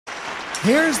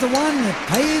Here's the one that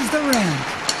pays the rent.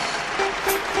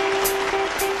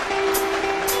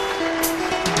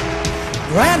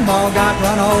 Grandma got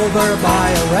run over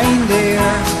by a reindeer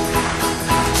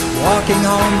walking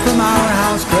home from our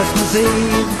house Christmas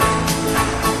Eve.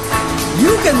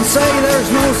 You can say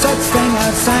there's no such thing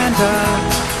as Santa,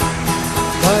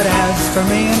 but as for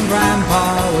me and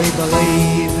Grandpa, we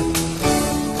believe.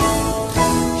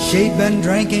 She'd been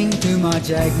drinking too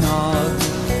much eggnog,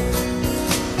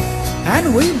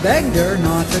 and we begged her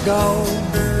not to go.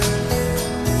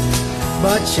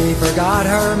 But she forgot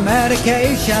her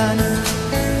medication,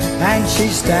 and she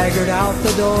staggered out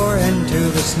the door into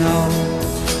the snow.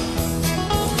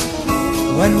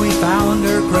 When we found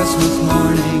her Christmas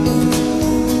morning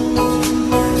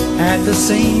at the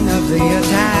scene of the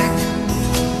attack,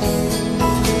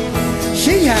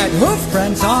 she had hoof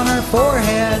prints on her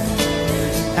forehead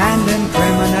and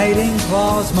incriminating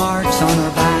claws marks on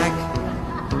her back.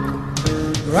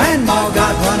 Grandma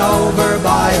got run over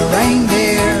by a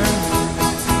reindeer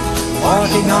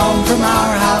walking home from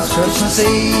our house Christmas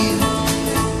Eve.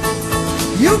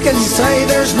 You can say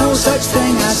there's no such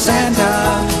thing as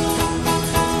Santa,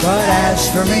 but as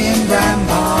for me and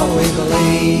Grandpa, we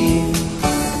believe.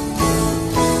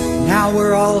 Now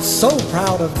we're all so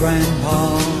proud of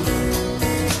Grandpa.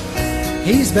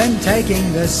 He's been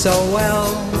taking this so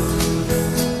well.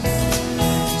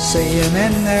 See him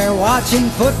in there watching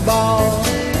football,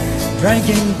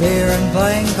 drinking beer and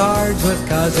playing cards with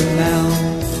Cousin Mel.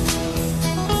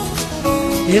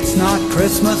 It's not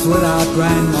Christmas without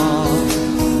Grandma.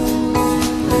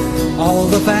 All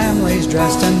the family's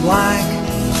dressed in black,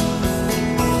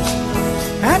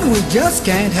 and we just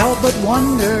can't help but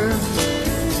wonder,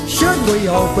 should we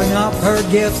open up her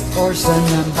gifts or send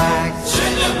them back?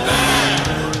 Send them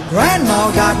back!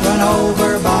 Grandma got run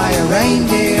over by a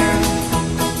reindeer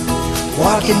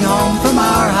walking home from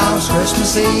our house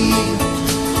Christmas Eve.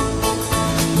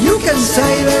 You can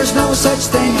say there's no such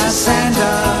thing as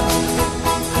Santa,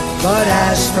 but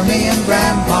as for me and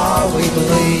Grandpa, we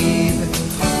believe.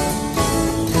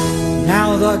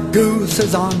 Now the goose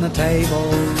is on the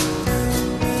table,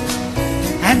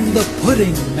 and the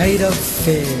pudding made of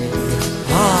fig.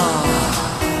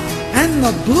 And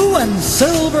the blue and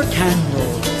silver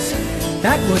candles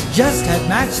that would just have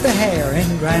matched the hair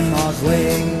in Grandma's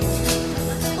wig.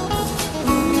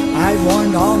 I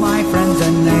warned all my friends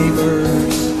and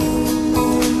neighbors,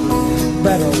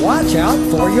 better watch out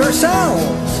for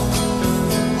yourselves.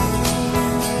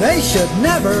 They should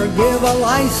never give a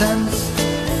license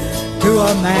to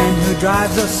a man who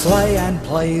drives a sleigh and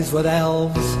plays with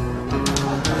elves.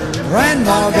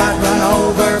 Grandma got run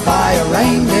over by a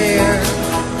reindeer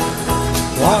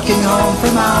walking home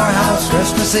from our house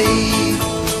Christmas Eve.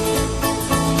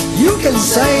 You can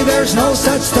say there's no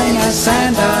such thing as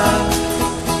Santa,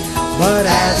 but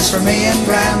as for me and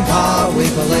Grandpa, we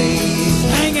believe.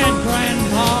 Hang it,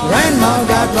 Grandpa! Grandma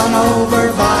got run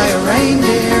over by a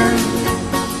reindeer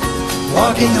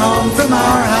walking home from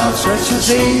our house Christmas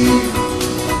Eve.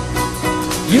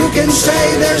 You can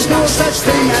say there's no such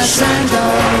thing as Santa,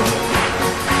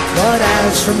 but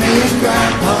as for me and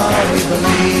Grandpa, we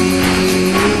believe.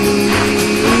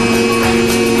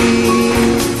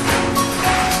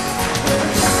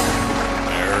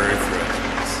 Merry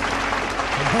Christmas.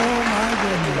 Oh my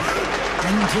goodness.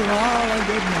 And to all a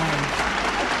good night.